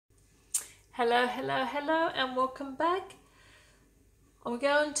Hello, hello, hello, and welcome back. I'm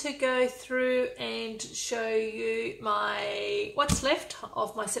going to go through and show you what's left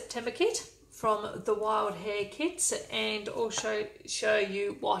of my September kit from the Wild Hare kits, and also show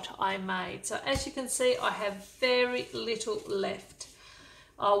you what I made. So as you can see, I have very little left.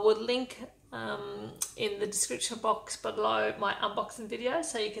 I will link in the description box below my unboxing video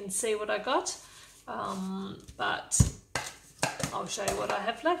so you can see what I got, but I'll show you what I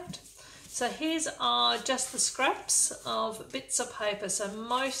have left. So here's are just the scraps of bits of paper. So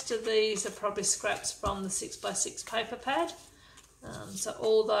most of these are probably scraps from the 6x6 paper pad. So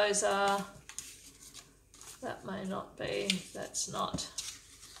all those are, that may not be, that's not.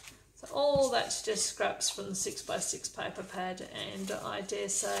 So all that's just scraps from the 6x6 paper pad, and I dare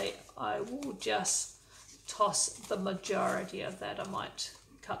say I will just toss the majority of that. I might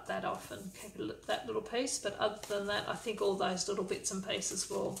cut that off and keep that little piece, but other than that, I think all those little bits and pieces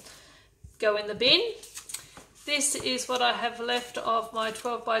will go in the bin. This is what I have left of my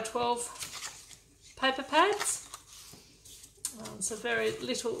 12x12 paper pads. So very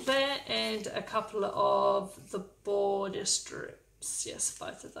little there, and a couple of the border strips. Yes,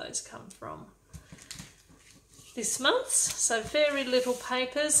 both of those come from this month. So very little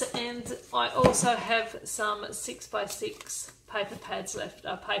papers, and I also have some 6x6 paper pads left,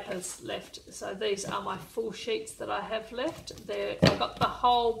 papers left. So these are my full sheets that I have left. There, I got the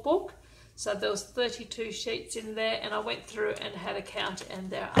whole book. So there was 32 sheets in there, and I went through and had a count,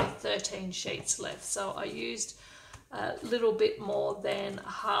 and there are 13 sheets left. So I used a little bit more than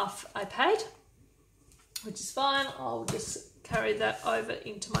half a pad, which is fine. I'll just carry that over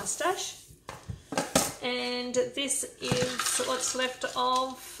into my stash. And this is what's left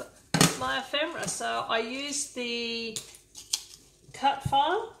of my ephemera. So I used the cut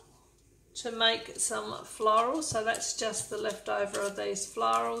file to make some florals, so that's just the leftover of these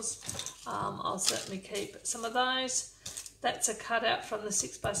florals. I'll certainly keep some of those. That's a cutout from the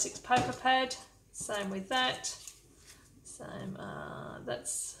 6x6 paper pad, same with that. Same,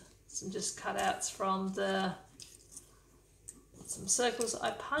 that's some just cutouts from some circles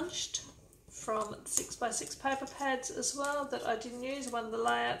I punched from 6x6 paper pads as well that I didn't use. One of the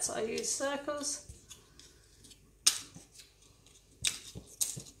layouts I used circles.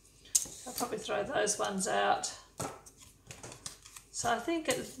 I'll probably throw those ones out. So I think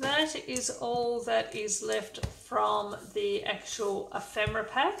that is all that is left from the actual ephemera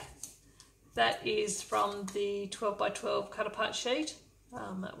pack. That is from the 12x12 cut apart sheet,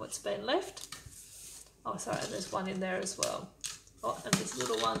 what's been left. Oh, sorry, there's one in there as well. Oh, and there's a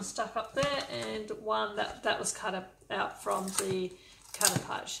little one stuck up there, and one that was cut out from the cut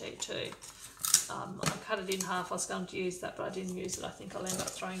apart sheet too. I cut it in half. I was going to use that, but I didn't use it. I think I'll end up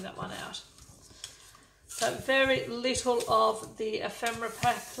throwing that one out. So very little of the ephemera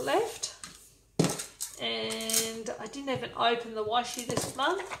pack left. And I didn't even open the washi this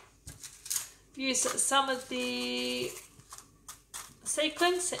month. Used some of the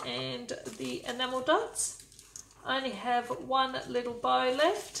sequins and the enamel dots. I only have one little bow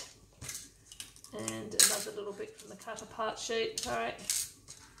left. And another little bit from the cut apart sheet, sorry.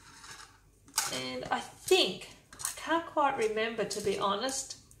 And I think, I can't quite remember to be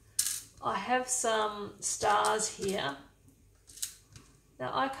honest, I have some stars here.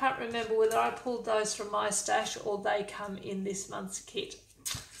 Now I can't remember whether I pulled those from my stash or they come in this month's kit.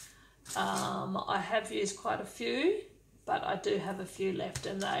 I have used quite a few, but I do have a few left,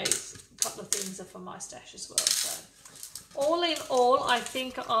 and those couple of things are from my stash as well. So all in all, I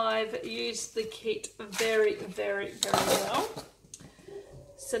think I've used the kit very, very, very well.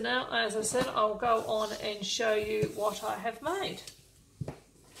 So now, as I said, I'll go on and show you what I have made.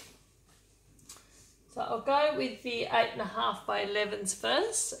 So I'll go with the 8.5 by 11s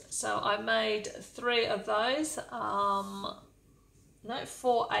first. So I made 3 of those, 4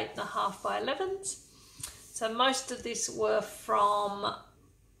 8.5 by 11s. So most of this was from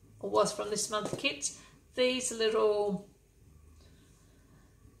this month's kit. These little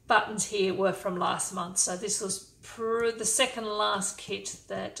buttons here were from last month. So this was the second last kit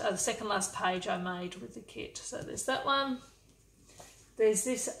that, the second last page I made with the kit. So there's that one. There's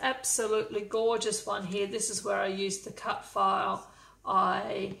this absolutely gorgeous one here. This is where I used the cut file.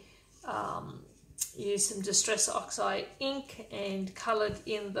 I used some Distress Oxide ink and coloured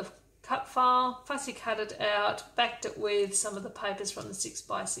in the cut file, fussy cut it out, backed it with some of the papers from the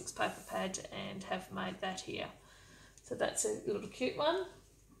 6x6 paper pad, and have made that here. So that's a little cute one.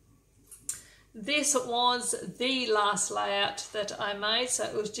 This was the last layout that I made, so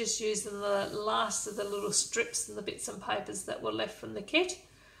it was just using the last of the little strips and the bits and papers that were left from the kit.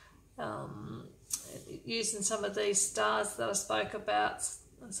 Using some of these stars that I spoke about,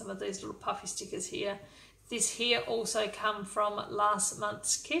 and some of these little puffy stickers here. This here also come from last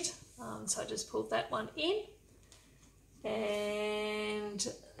month's kit, so I just pulled that one in. And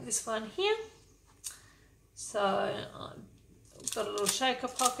this one here. So I've got a little shaker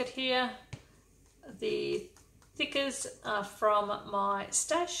pocket here. The thickers are from my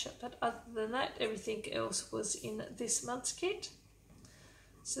stash, but other than that, everything else was in this month's kit.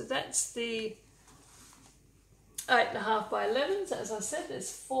 So that's the 8.5 by 11s. As I said,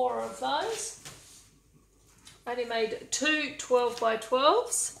 there's 4 of those. I only made 2 12 by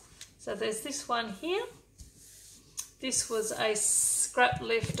 12s. So there's this one here. This was a scrap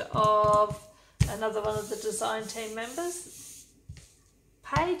lift of another one of the design team members.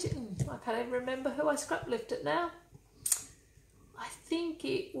 Paige, I can't even remember who I scrap lifted now. I think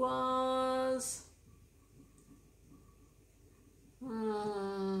it was,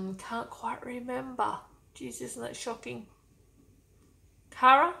 can't quite remember. Jeez, isn't that shocking?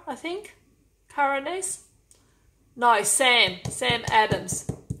 Cara, I think. Cara Ness? No, Sam Adams.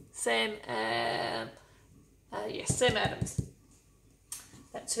 Yes, Sam Adams.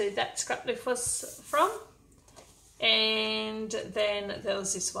 That's who that scrap lift was from. And then there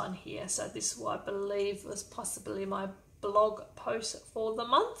was this one here. So this, I believe, was possibly my blog post for the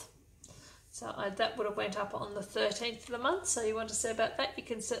month. So that would have went up on the 13th of the month. So you want to say about that, you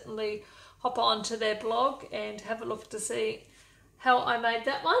can certainly hop on to their blog and have a look to see how I made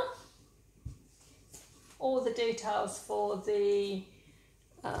that one. All the details for the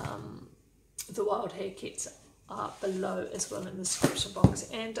Wild Hare kits are below as well in the description box.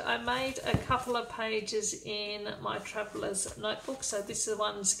 And I made a couple of pages in my traveller's notebook. So this is the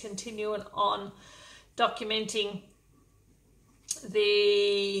ones continuing on documenting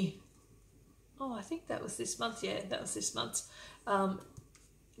the, I think that was this month. Yeah, that was this month's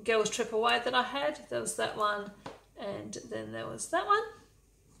girls trip away that I had. There was that one, and then there was that one.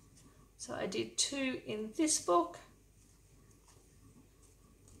 So I did 2 in this book.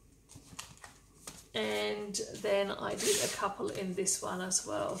 And then I did a couple in this one as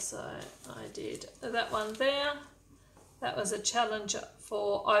well. So I did that one there. That was a challenge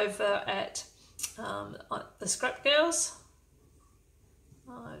for over at the Scrap Girls.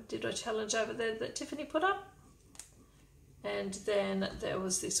 I did a challenge over there that Tiffany put up. And then there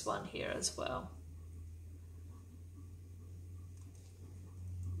was this one here as well.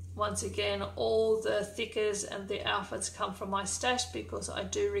 Once again, all the thickers and the alphas come from my stash because I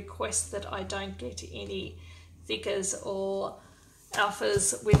do request that I don't get any thickers or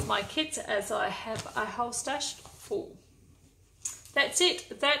alphas with my kits, as I have a whole stash full. That's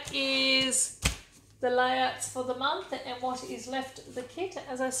it. That is the layouts for the month and what is left the kit.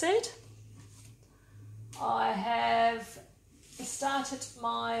 As I said, I have started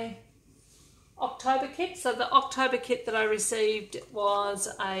my October kit. So the October kit that I received was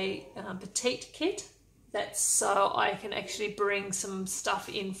a petite kit. That's so I can actually bring some stuff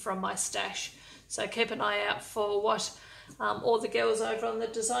in from my stash. So keep an eye out for what all the girls over on the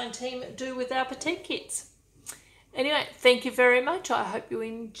design team do with our petite kits. Anyway, thank you very much. I hope you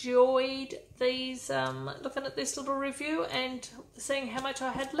enjoyed these, looking at this little review and seeing how much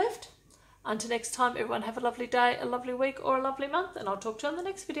I had left. Until next time, everyone have a lovely day, a lovely week or a lovely month, and I'll talk to you on the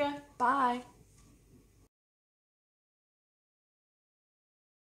next video. Bye.